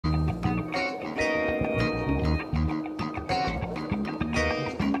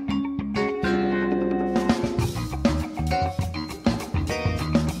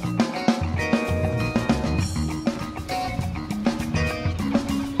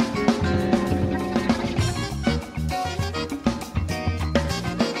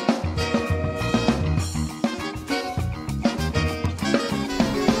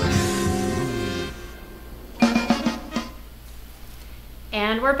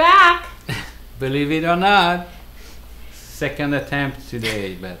We're back. Believe it or not, second attempt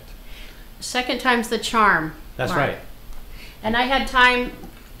today, but Second time's the charm. that's Mark. right. And I had time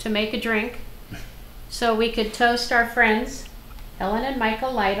to make a drink so we could toast our friends, Ellen and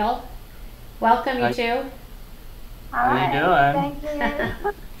Michael Lytle. Welcome, you two. How you doing? Thank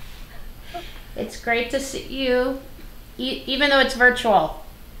you. It's great to see you, even though it's virtual.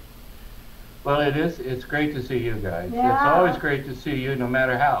 Well, it is. It's great to see you guys. Yeah. It's always great to see you, no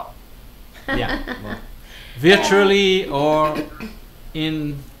matter how. Yeah. Well, virtually or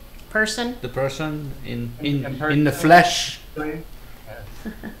in Person. the person, in person. the flesh. Yes.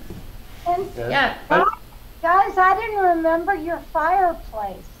 And Yeah. But guys, I didn't remember your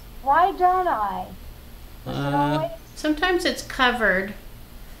fireplace. Why don't I? Is it always Sometimes it's covered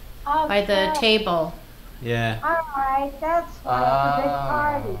by the okay? table. Yeah. All right, that's why for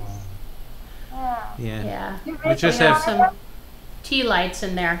big parties. Yeah. Yeah. Yeah. You We make just a have fire? some tea lights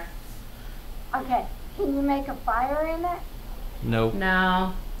in there. Okay. Can you make a fire in it? No.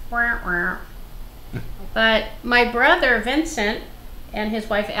 No. Wah, wah. But my brother Vincent and his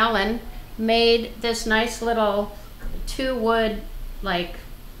wife Ellen made this nice little 2-wood, like,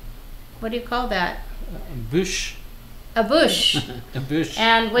 what do you call that? Bush. A bush. A bush.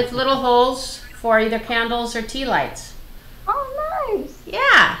 And with little holes for either candles or tea lights. Oh, nice.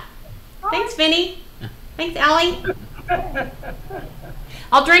 Yeah. Thanks, Vinny. Thanks, Ellie.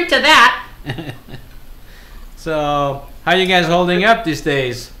 I'll drink to that. So, how you guys holding up these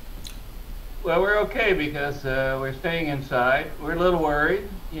days? well, we're okay because we're staying inside. We're a little worried,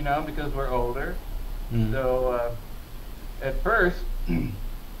 you know, because we're older. Mm. So at first,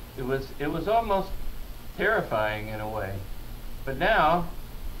 it was almost terrifying in a way, but now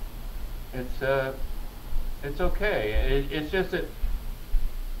it's okay. It's just that,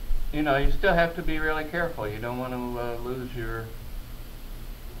 you know, you still have to be really careful. You don't want to lose your,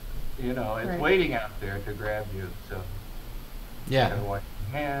 you know, it's Right. waiting out there to grab you. So you Yeah. gotta wash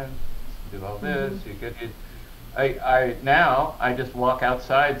your hands, do all this. You get it. I just walk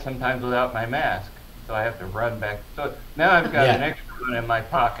outside sometimes without my mask, so I have to run back. So now I've got Yeah. an extra one in my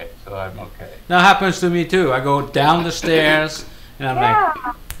pocket, so I'm okay. That happens to me too. I go down the stairs and I'm like,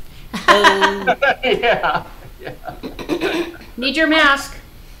 Yeah. oh. yeah, yeah. Need your mask.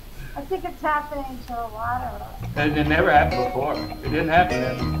 I think it's happening to a lot of us. And it never happened before. It didn't happen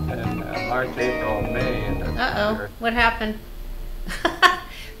in March, April, and May. And Uh-oh. What happened?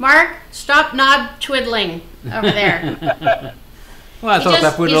 Mark, stop knob twiddling over there. Well, I thought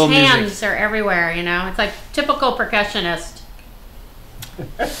I put a little his music. hands are everywhere, you know. It's like typical percussionist.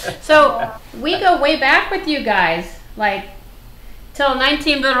 So we go way back with you guys, like till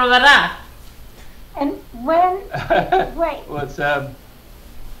 19 blah, blah, blah, blah. And when, wait, was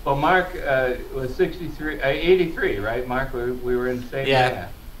well, Mark was 83, right? Mark, we were in the same Yeah. band.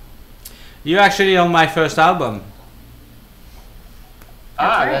 You're actually on my first album.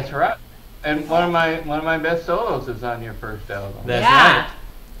 Ah, right. that's right. And one of my best solos is on your first album. That's Yeah. right.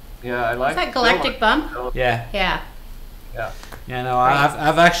 Yeah, I like Is that Galactic Bump? Yeah. Yeah. Yeah. You know,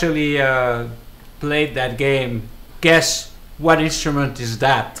 I've actually played that game. Guess what instrument is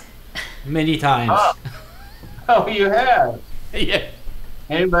that? Many times. Oh. Oh, you have. Yeah.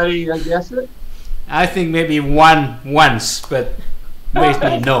 Anybody guess it? I think maybe once, but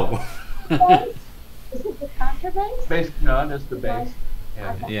mostly no. bass? Is it the contrabass? Bass? No, just the bass.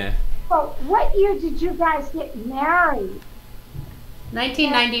 Yeah. Yeah. Well, what year did you guys get married?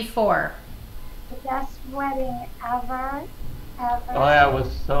 1994. The best wedding ever, ever. Oh, that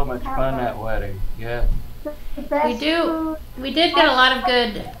was so much fun, that wedding. Yeah. The best We did get a lot of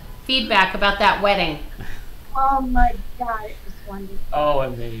good feedback about that wedding. Oh my God, it was wonderful. Oh,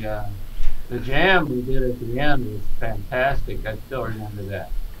 and the jam we did at the end was fantastic. I still remember that.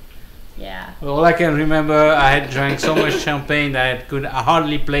 Yeah. All I can remember, I had drank so much champagne that I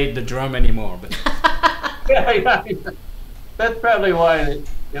hardly played the drum anymore. But Yeah. That's probably why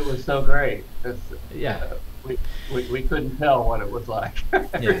it was so great. yeah. We couldn't tell what it was like.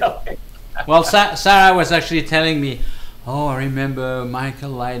 Really. Well, Sarah was actually telling me, oh, I remember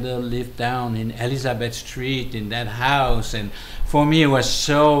Michael Lytle lived down in Elizabeth Street in that house, and for me it was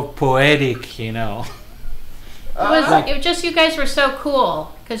so poetic, you know. It was just, you guys were so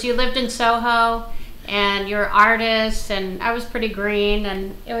cool because you lived in Soho and you're artists, and I was pretty green,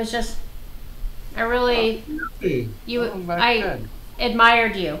 and it was just, I really, I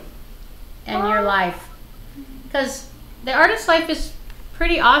admired you and your life, because the artist life is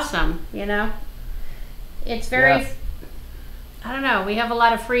pretty awesome, you know. It's very, I don't know, we have a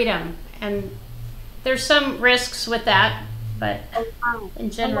lot of freedom, and there's some risks with that, but in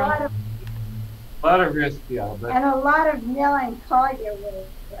general. A lot of risk, yeah, but And a lot of melancholia with it.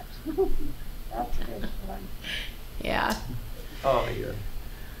 That's a good one. Yeah. oh yeah.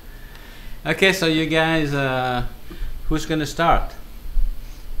 Okay, so you guys, who's gonna start?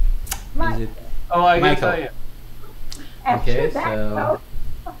 Mike, Is it? Oh, I Michael. can tell you. after Okay, that, so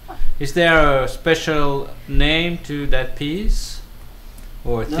though, is there a special name to that piece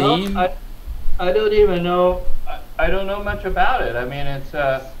or theme? No, I don't even know. I don't know much about it. I mean,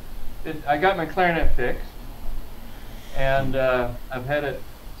 I got my clarinet fixed, and I've had it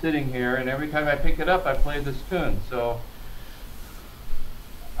sitting here, and every time I pick it up, I play this tune. So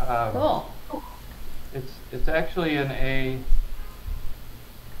Cool. it's actually in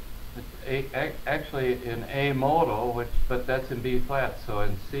actually in A modal, but that's in B flat. So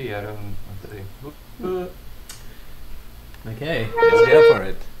in C, I don't. Let's see. Okay, let's go for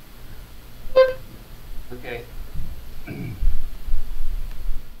it. Okay.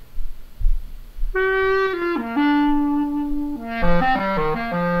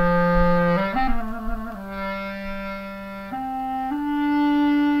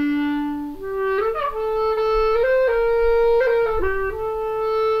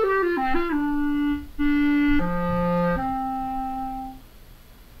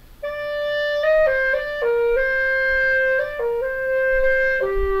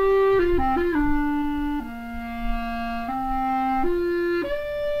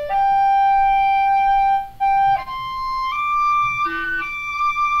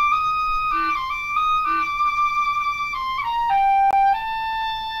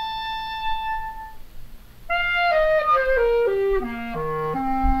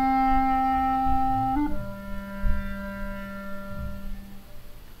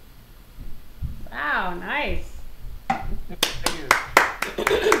 Wow, nice. Thank you.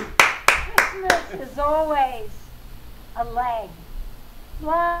 Christmas is always a leg.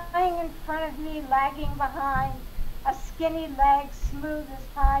 Flying in front of me, lagging behind, a skinny leg, smooth as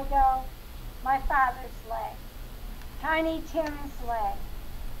pie dough, my father's leg. Tiny Tim's leg.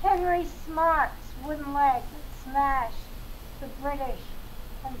 Henry Smart's wooden leg that smashed the British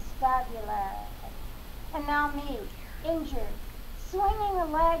constabulary. And now me, injured, swinging a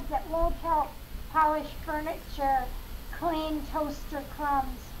leg that won't help polish furniture, clean toaster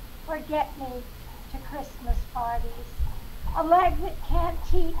crumbs, or get me to Christmas parties. A leg that can't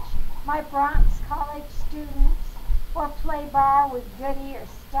teach my Bronx College students or play ball with Goody or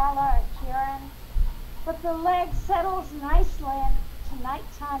Stella or Kieran. But the leg settles nicely into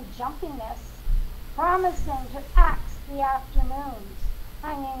nighttime jumpiness, promising to axe the afternoons,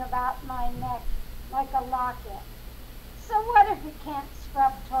 hanging about my neck like a locket. So what if it can't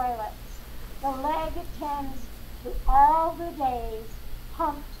scrub toilets? The leg attends to all the days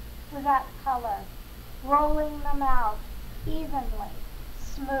pumped with that color, rolling them out evenly,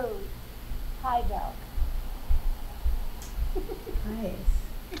 smooth, high dough. Nice.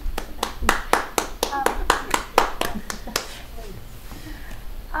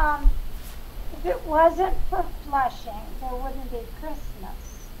 If it wasn't for Flushing, there wouldn't be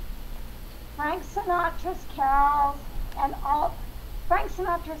Christmas. Frank Sinatra's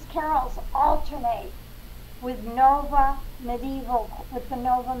carols alternate with the Nova Medieval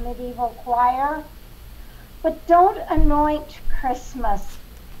Choir, but don't anoint Christmas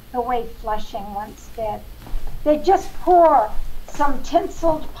the way Flushing once did. They just pour some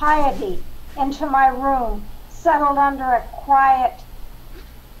tinseled piety into my room, settled under a quiet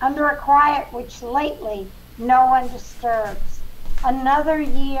which lately no one disturbs. Another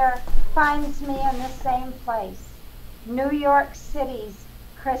year finds me in the same place. New York City's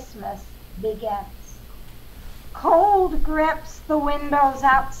Christmas begins. Cold grips the windows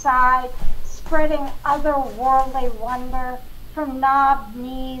outside, spreading otherworldly wonder from knobbed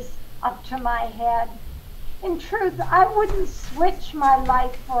knees up to my head. In truth, I wouldn't switch my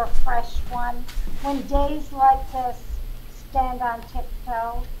life for a fresh one when days like this stand on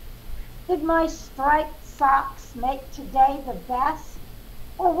tiptoe. Did my striped socks make today the best?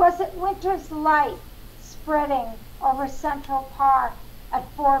 Or was it winter's light spreading over Central Park at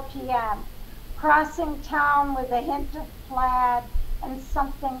 4 p.m., crossing town with a hint of plaid and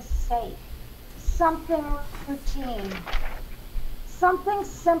something safe, something routine, something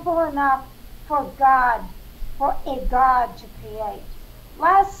simple enough for a God to create.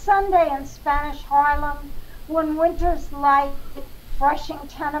 Last Sunday in Spanish Harlem, when winter's light brushing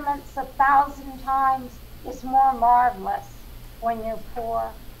tenements 1,000 times is more marvelous when you're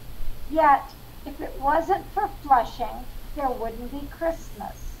poor. Yet, if it wasn't for Flushing, there wouldn't be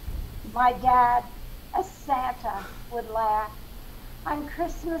Christmas. My dad, as Santa, would laugh. On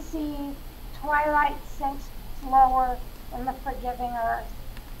Christmas Eve, twilight sinks lower in the forgiving earth.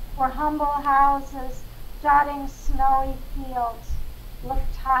 where humble houses dotting snowy fields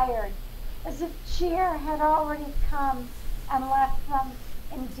looked tired, as if cheer had already come and left them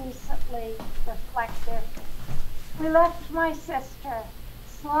indecently reflective. We left my sister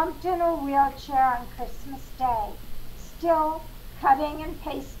slumped in a wheelchair on Christmas Day, still cutting and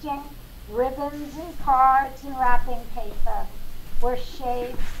pasting ribbons and cards and wrapping paper, where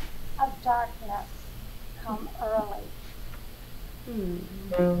shades of darkness come early.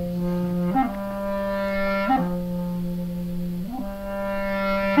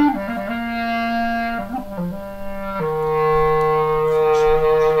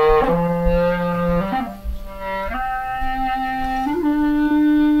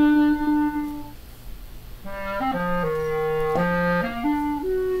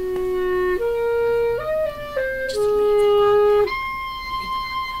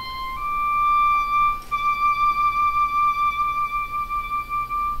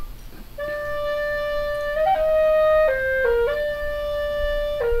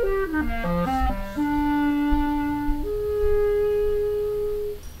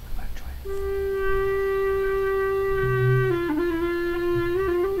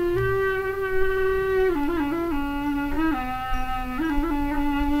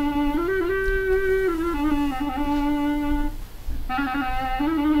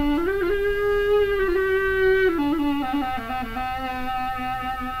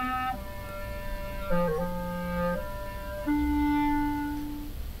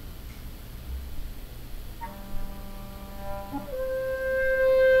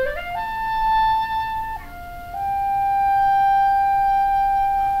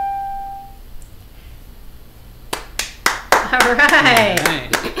 All right.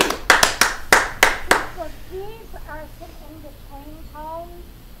 So these are some in-between poems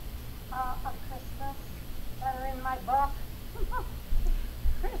of Christmas that are in my book.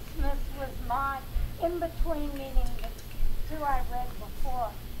 Christmas was mine. In-between meaning the two I read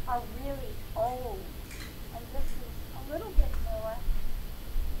before are really old. And this is a little bit newer.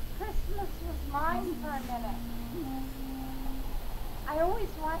 Christmas was mine for a minute. I always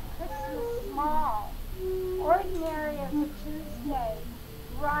want Christmas small. Ordinary as a Tuesday,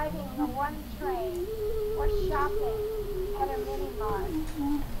 riding the one train or shopping at a mini mart.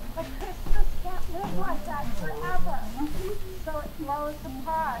 But Christmas can't live like that forever, so it blows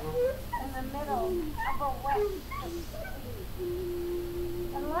apart in the middle of a wet sea.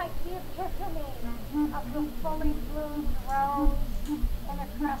 And like the epiphany of the fully bloomed rose in a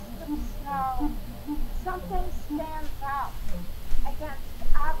crust of snow, something stands up against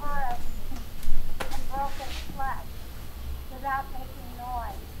avarice and broken flesh without making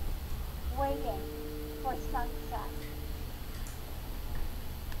noise, waiting for sunset.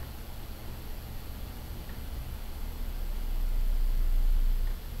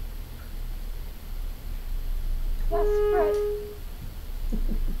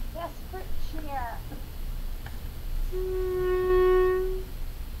 Desperate cheer.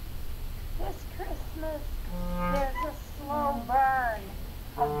 This Christmas, there's a slow burn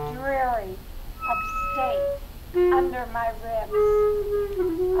of dreary upstate under my ribs.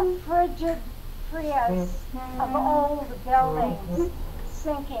 A frigid frieze of old buildings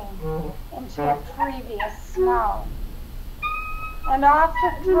sinking into a previous snow. And off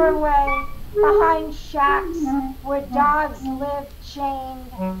the thruway, behind shacks where dogs live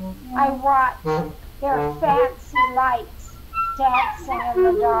chained, I watch their fancy lights dancing in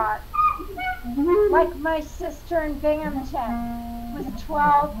the dark. Like my sister in Binghamton, with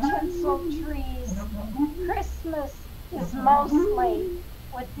 12 tinseled trees, Christmas is mostly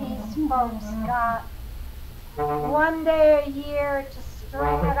what these folks got. One day a year to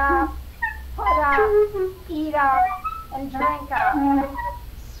string it up, put up, eat up, and drink up,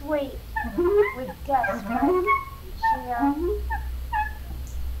 sweet with desperate cheer.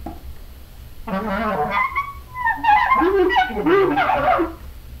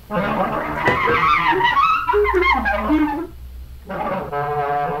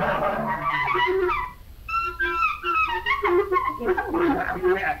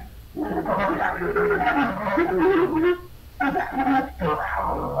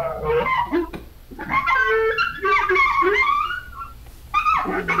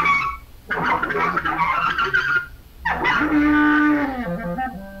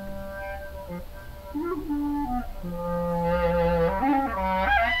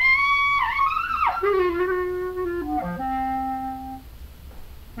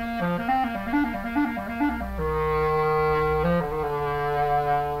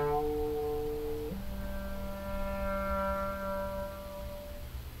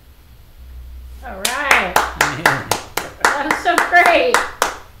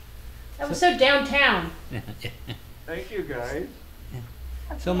 downtown. Thank you, guys.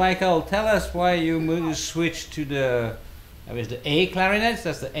 So Michael, tell us why you switched to the A clarinet.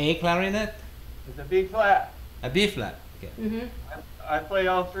 That's the A clarinet. It's a B flat. A B flat. Okay. Mm-hmm. I play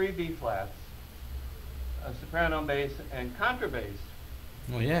all 3 B flats, a soprano bass and contrabass.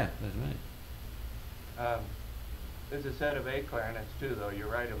 Oh yeah, that's right. There's a set of A clarinets too, though. You're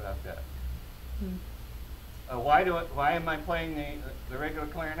right about that. Mm. Why am I playing the regular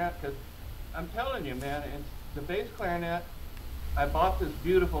clarinet? Because I'm telling you, man, it's the bass clarinet. I bought this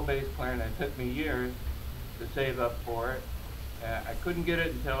beautiful bass clarinet. It took me years to save up for it. I couldn't get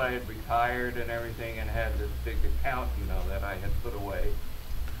it until I had retired and everything, and had this big account, that I had put away,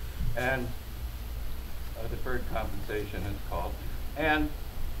 and deferred compensation it's called. And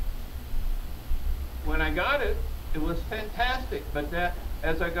when I got it, it was fantastic. But that,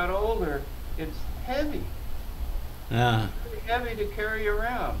 as I got older, it's heavy. Yeah. It's pretty heavy to carry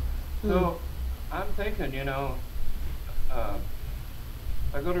around. So I'm thinking,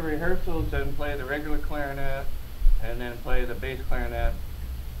 I go to rehearsals and play the regular clarinet, and then play the bass clarinet,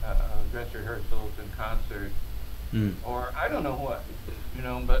 dress rehearsals and concerts, or I don't know what,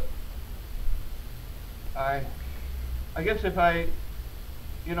 but I guess if I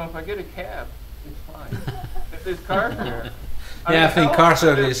get a cab, it's fine. If there's cars there. Yeah, I think cars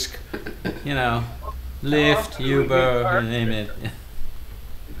are risk, Lyft, Uber, you name it.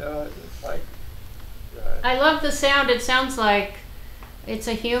 It's like, I love the sound. It sounds like it's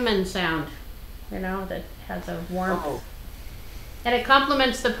a human sound, that has a warmth. oh, And it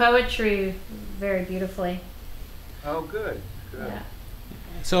complements the poetry very beautifully. oh, good. Yeah.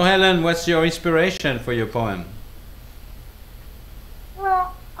 So Helen, what's your inspiration for your poem?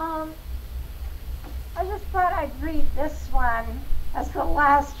 Well, I just thought I'd read this one as the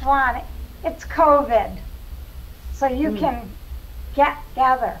last one. It's COVID, so you can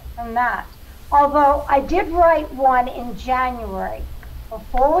gather from that. Although I did write one in January,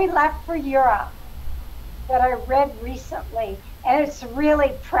 before we left for Europe, that I read recently, and it's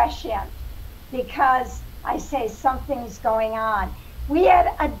really prescient because I say something's going on. We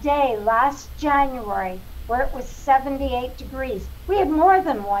had a day last January where it was 78 degrees. We had more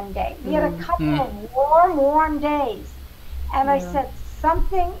than one day. We had a couple of warm days. And I said,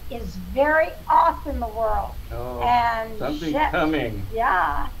 something is very off in the world. Oh, and something's coming.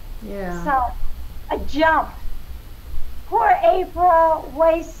 Yeah. Yeah. So I jumped. Poor April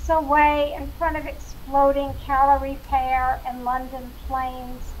wastes away in front of exploding callery pear and London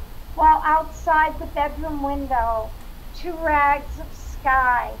plains, while outside the bedroom window, 2 rags of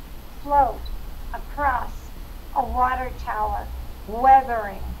sky float across a water tower,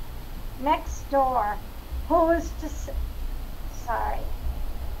 weathering. Next door, who is to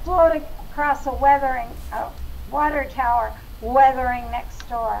float across a water tower, weathering next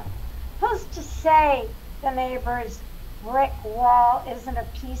door. Who's to say the neighbor's brick wall isn't a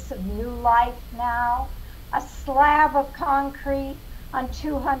piece of new life now? A slab of concrete on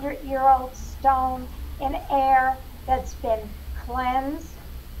 200-year-old stone in air that's been cleansed.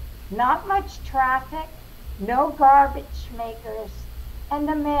 Not much traffic, no garbage makers, and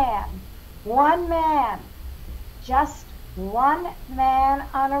a man, one man, just one man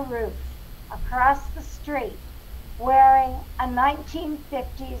on a roof across the street wearing a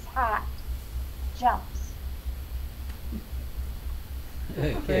 1950s hat jumps.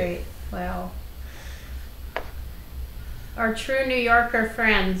 Great. Wow. Our true New Yorker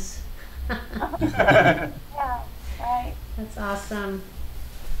friends. Yeah, right. That's awesome.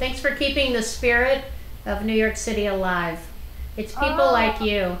 Thanks for keeping the spirit of New York City alive. It's people like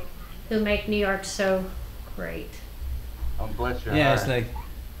you who make New York so great. Oh, bless your Yeah, heart. it's like,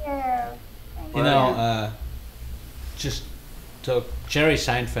 Yeah. just so Jerry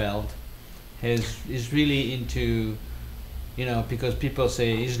Seinfeld is really into, because people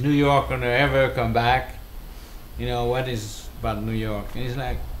say, is New York gonna ever come back? What is about New York? And he's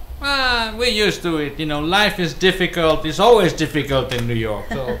like, we're used to it. Life is difficult. It's always difficult in New York.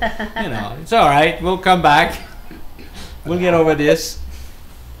 So, it's all right. We'll come back. We'll get over this.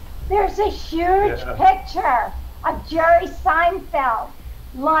 There's a huge picture of Jerry Seinfeld,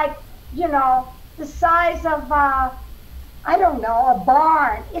 like, the size of, I don't know, a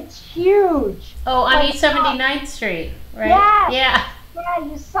barn. It's huge. Oh, on East 79th Street, right? Yes. Yeah. Yeah,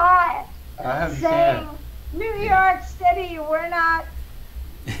 you saw it. I haven't seen Saying, it. New York City, we're not,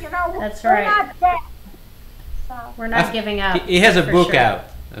 That's we're right. not dead. So, We're not giving up. He has a for book sure. out.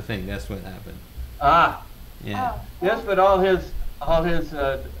 I think that's what happened. Ah, Yeah. yes, but all his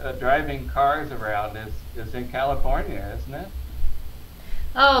driving cars around is in California, isn't it?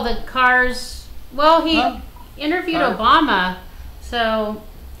 Oh, the cars. Well, he interviewed Cars. Obama, so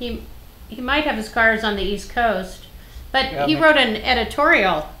he he might have his cars on the East Coast, but Yeah, he but- wrote an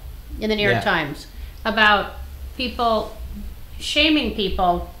editorial in the New York Yeah. Times about people shaming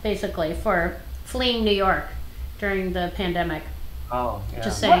people basically for fleeing New York during the pandemic. Oh, yeah.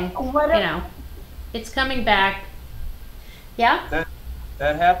 Just saying, What you know, it's coming back. Yeah.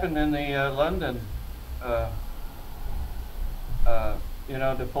 That happened in the London, you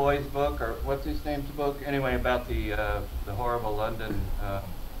know, Defoe's book, or what's his name's book? Anyway, about the horrible London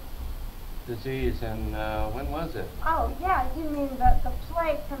disease. And when was it? Oh, yeah, you mean the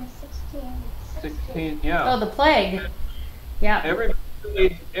plague from 1660? 16. Yeah. Oh, the plague. Yeah.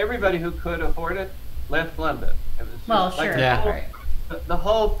 Everybody who could afford it left London. It was just Well, like sure. the Yeah. whole- Right. The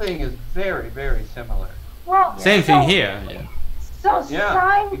whole thing is very, very similar. Well, Same so- thing here. Yeah. So Yeah,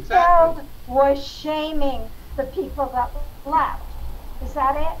 Seinfeld exactly. was shaming the people that left. Is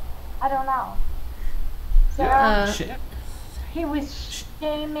that it? I don't know. So Yeah. Sh- he was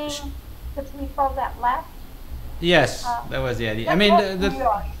shaming the people that left. yes, that was the idea. I That mean, was New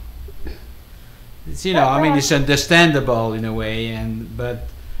York. it's, you know, I mean, it's understandable in a way, but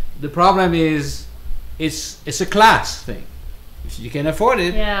the problem is, it's a class thing. If you can afford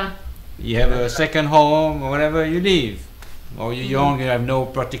it, Yeah. you have a second home or whatever, you leave. Or you're young, you have no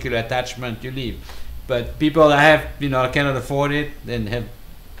particular attachment, you leave. But people that have, you know, cannot afford it, then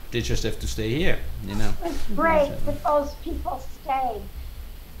they just have to stay here, you know. It's great that those people stayed.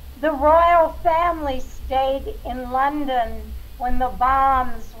 The royal family stayed in London when the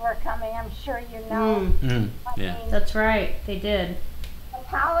bombs were coming. I'm sure you know. Mm, I Yeah. mean, that's right. They did. the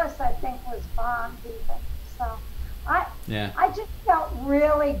palace, I think, was bombed even. So Yeah. I just felt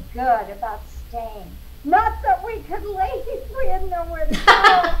really good about staying. Not that we could leave, we had nowhere to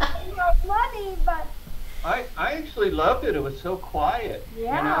go, no money, but I actually loved it. It was so quiet. You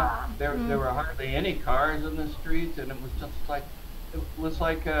know? Yeah. There were hardly any cars in the streets, and it was just like,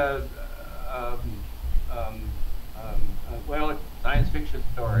 a well, a science fiction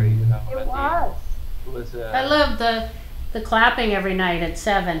story. You know. it at the end. was. It was. I love the clapping every night at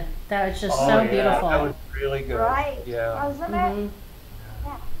 7. That was just Oh, so yeah, beautiful. that was really good. Right, Yeah. wasn't Mhm. it?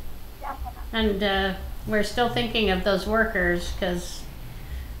 Yeah, definitely. And we're still thinking of those workers because,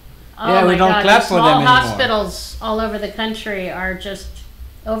 Yeah, we don't clap the for them small anymore. hospitals all over the country are just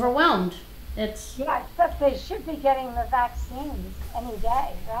overwhelmed. It's Yeah, except they should be getting the vaccines any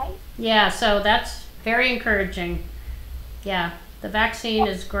day, right? yeah, so that's very encouraging. Yeah, the vaccine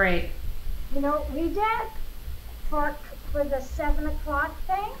is great. You know what we did for the 7 o'clock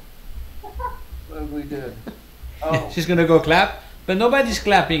thing? What we did. Oh, She's gonna go clap, but nobody's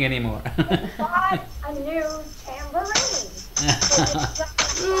clapping anymore. Bought a new tambourine.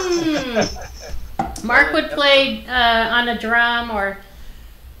 Mark would play on a drum or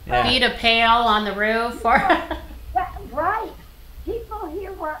Yeah. beat a pail on the roof or Right. People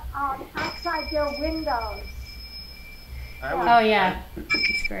here were outside their windows. I would, oh yeah,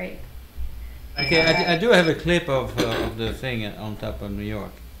 it's great. Okay, I do have a clip of the thing on top of New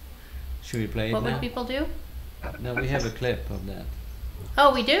York. Should we play it What now? would people do? No, we have a clip of that.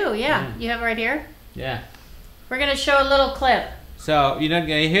 Oh, we do. Yeah, Yeah. you have it right here. Yeah. We're gonna show a little clip. So you're not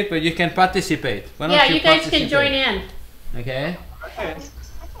getting hit, but you can participate. Why don't Yeah, you guys can participate? join in. Okay, okay.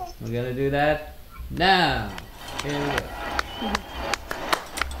 we're gonna do that now. Here we go.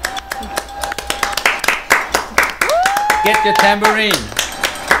 Get your tambourine.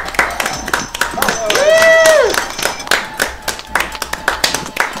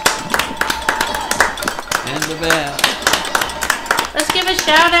 And the bell. Let's give a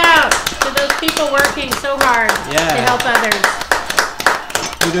shout out to those people working so hard to Yeah. help others.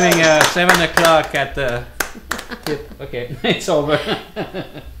 We're doing 7 o'clock at the tip. Okay, it's over.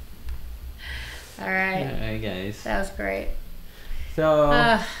 All right, Alright, guys. that was great.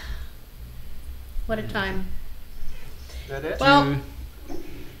 So, What a time. Is that it? Well,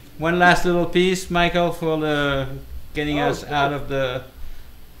 one last little piece, Michael, for the getting Oh, us cool. out of the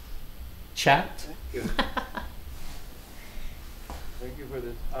chat. Thank you. Thank you for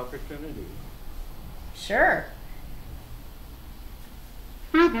this opportunity. sure.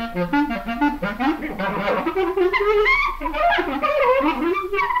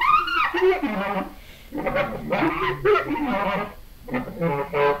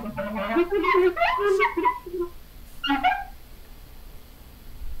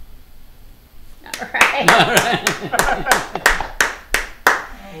 All right.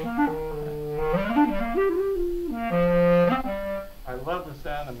 I love the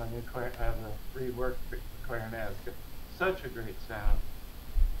sound of my new clarinet. I have the reworked clarinet. It's got such a great sound.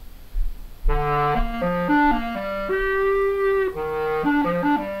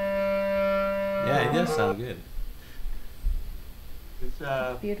 Yeah, it does sound good.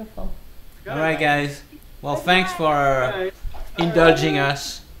 It's Beautiful. All right, guys. Well, Good thanks night. for indulging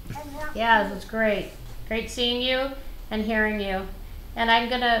us. And now- Yeah, it was great. Great seeing you and hearing you. And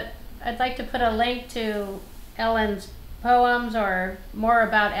I'd like to put a link to Ellen's poems or more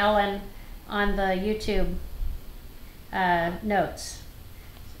about Ellen on the YouTube notes.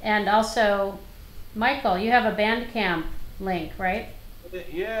 And also, Michael, you have a Bandcamp link, right?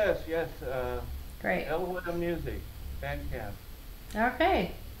 Yes. Great. LM Music, Bandcamp.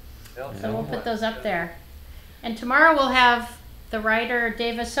 Okay, L- so we'll put those up there. And tomorrow we'll have the writer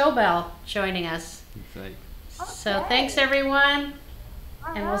Davis Sobel joining us. So Okay. thanks everyone,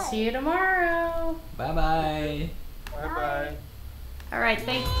 All and we'll right. see you tomorrow. Bye-bye. Bye-bye. All right,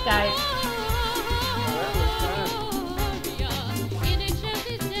 thanks guys.